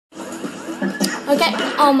Okay.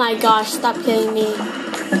 Oh my gosh, stop killing me.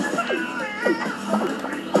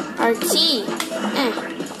 RT.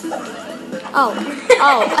 Oh.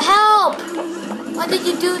 Oh, help! Why did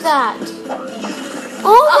you do that?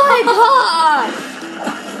 Oh my god!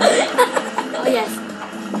 Oh yes.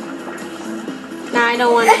 Nah, I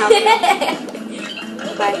don't want to help you.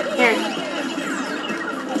 Bye. Here.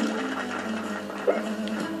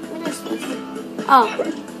 What is this? Oh.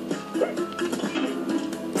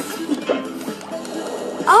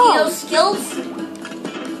 Oh. Skills.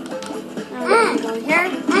 Now we're gonna go here.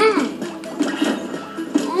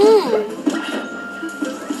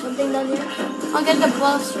 Something down here. I'll get the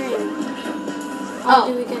bowstring. How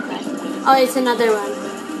do we get that? Oh, it's another one.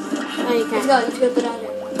 Oh, you can't. Let's go to the other.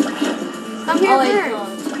 Come here wait, first. no.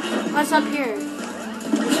 What's up here?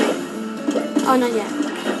 Oh, not yet.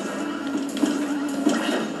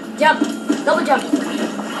 Jump. Double jump.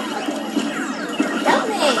 Help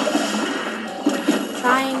me.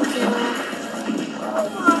 Trying to. Oh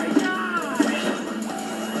my god.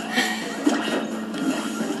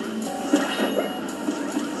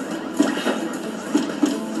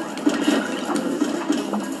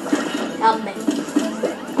 Help me.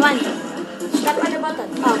 Come on. Step on the button.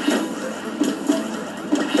 Oh.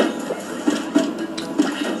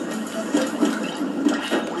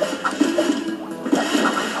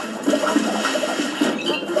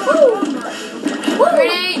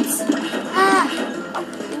 Grenades! Ah!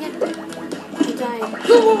 Dang it. I died.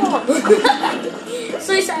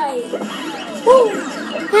 Suicide. Woo!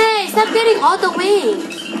 Hey, stop getting all the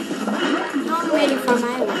wings. No, I'm waiting for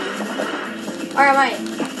my wing. Where am I?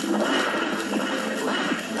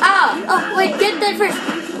 Ah! Oh, wait, get that first.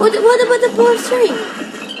 What about the bowstring?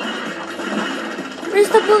 Where's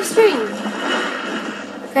the bowstring?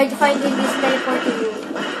 Try to find in this teleporting room.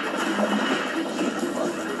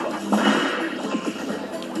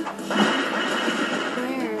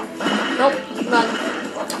 Where? Nope, none.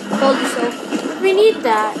 Told you so. We need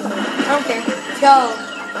that. I don't care. Let's go.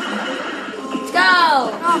 Let's go.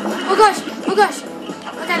 Oh gosh. Oh gosh.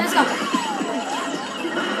 Okay, let's go.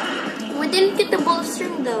 We didn't get the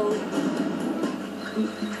bowstring though.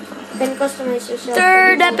 Can customize yourself.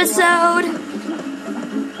 Third episode.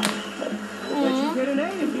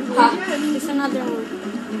 Huh? There's another one.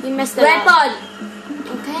 We messed it up. Weapon.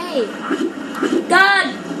 Okay. Gun.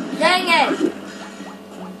 Dang it.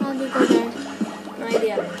 How do you go there? No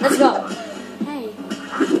idea. Let's go. Hey.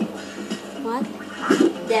 What?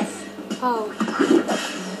 Yes. Oh.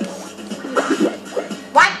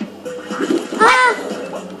 What? Ah!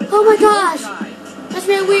 Oh my gosh! That's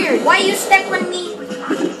really weird. Why you step on me?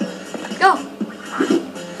 Go!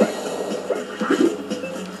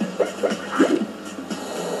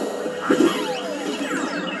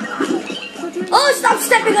 Oh, stop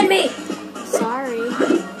stepping on me! Sorry.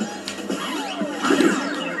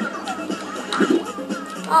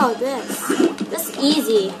 Oh, this. This is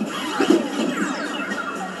easy.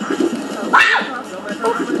 Ah!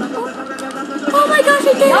 Oh my gosh,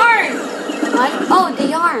 I did it! Yarn! What? Oh, the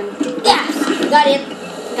yarn. Yes! Got it.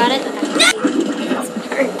 Got it?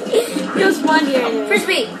 Okay. It was fun here anyway.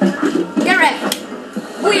 Frisbee! Get wrecked!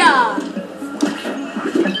 Booyah!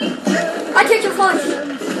 I catch your fish!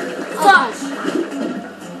 Flash!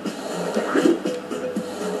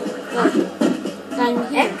 Down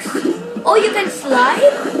here. X? Oh, you can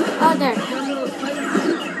slide? Oh, there.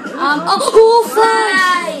 Oh,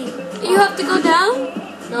 flash! You have to go down?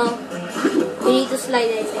 No. You need to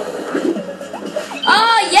slide, I think.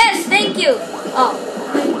 Oh, yes! Thank you! Oh.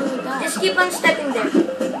 How do you do that? Just keep on stepping there.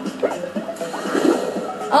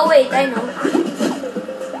 Oh, wait. I know.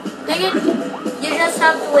 Dang it. You just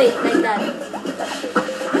have to wait like that.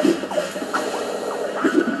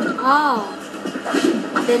 Oh.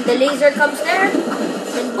 Then the laser comes there.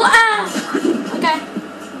 Then, ah! Okay.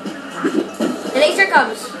 The laser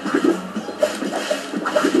comes.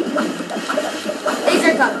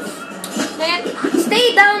 Laser comes. Dang it.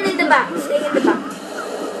 Stay down in the back. Stay in the back.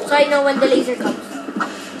 So I know when the laser comes.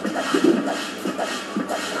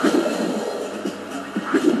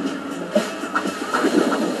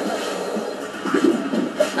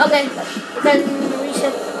 Okay. You can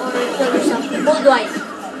reset or kill yourself. Hold Y.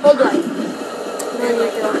 Hold Y. Then you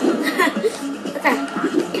kill. Okay.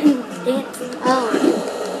 Dang it. Oh.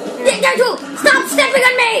 There too! Stop stepping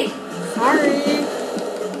on me! Sorry.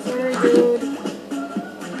 Sorry, dude.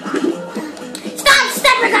 Stop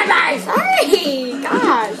stepping on me! Sorry.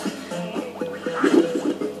 Gosh.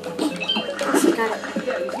 Yes, I got it.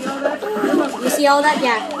 You see all that?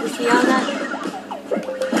 Yeah. You see all that?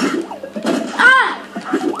 Ah!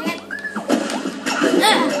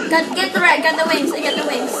 Get the wings. I got the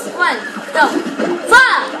wings. Come on. Go. Fa!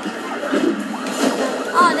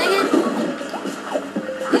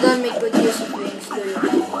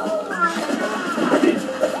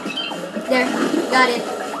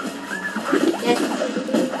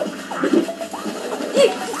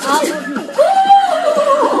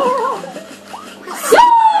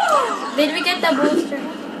 Did we get the booster?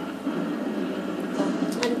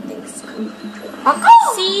 I don't think so.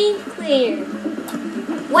 See? Clear.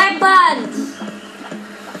 Weapons!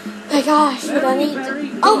 My gosh, we don't need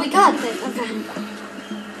to... Oh, we got it. Okay.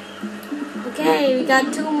 Okay, we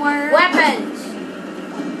got 2 more weapons.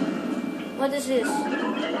 What is this?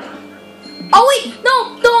 Oh wait!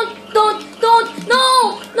 No! Don't!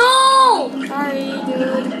 No! Sorry,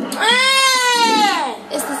 dude.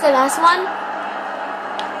 Is this the last one?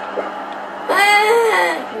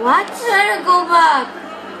 What? I don't go back.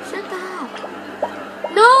 Shut up.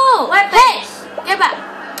 No! Weapons! Hey! Get back!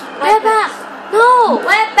 Get back! No!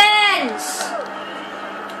 Weapons!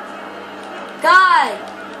 God!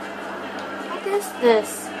 What is this?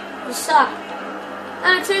 You suck.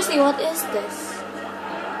 Seriously, what is this?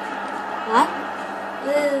 What?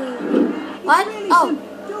 What? Oh.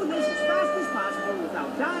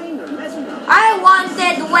 I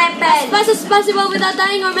wanted weapons! As fast as possible without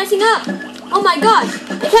dying or messing up! Oh my gosh!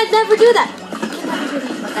 I can't never do that!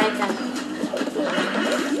 I can.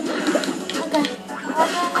 Okay.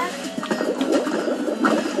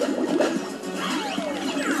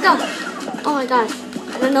 Let's go! Oh my gosh.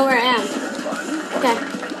 I don't know where I am. Okay.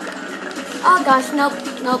 Oh gosh, nope.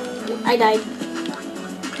 I died.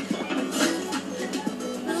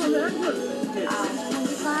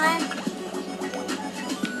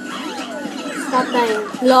 Stop dying.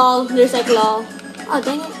 Lol, there's like lol. Oh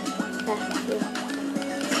dang it. Okay, here.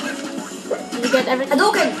 Did you get everything?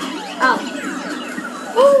 Hadouken! Oh.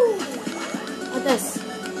 Woo! What this?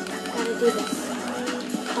 Gotta do this.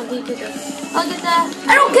 How do you do this? I'll get the...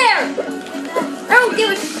 I don't care! I don't give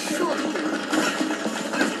a shit.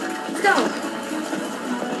 Let's go.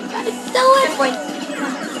 Gotta do it! Point.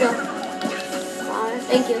 Let's go.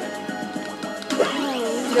 Thank you.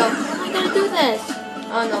 Let's go. How am I gonna do this?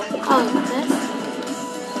 Oh no. Oh, this?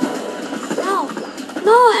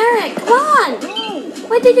 No, Eric, come on!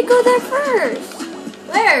 Why did you go there first?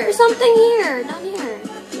 Where? There's something here, down here.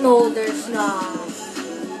 No, there's not.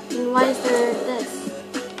 And why is there this?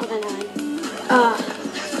 Okay, never mind.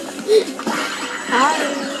 Hi.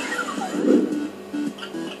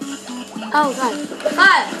 Oh god.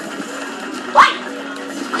 God! What?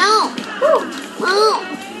 No! Oh!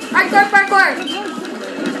 Parkour!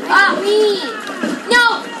 Me! No!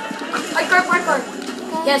 Parkour!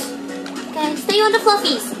 Okay. Yes. Okay, stay on the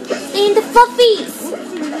fluffies. Stay in the fluffies.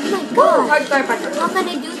 Oh my god. Parkour. How can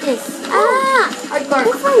I do this? Hardcore.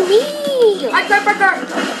 Good for me. Parkour.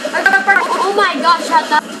 Oh my gosh,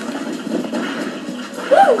 shut up.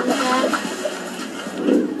 Woo! Okay.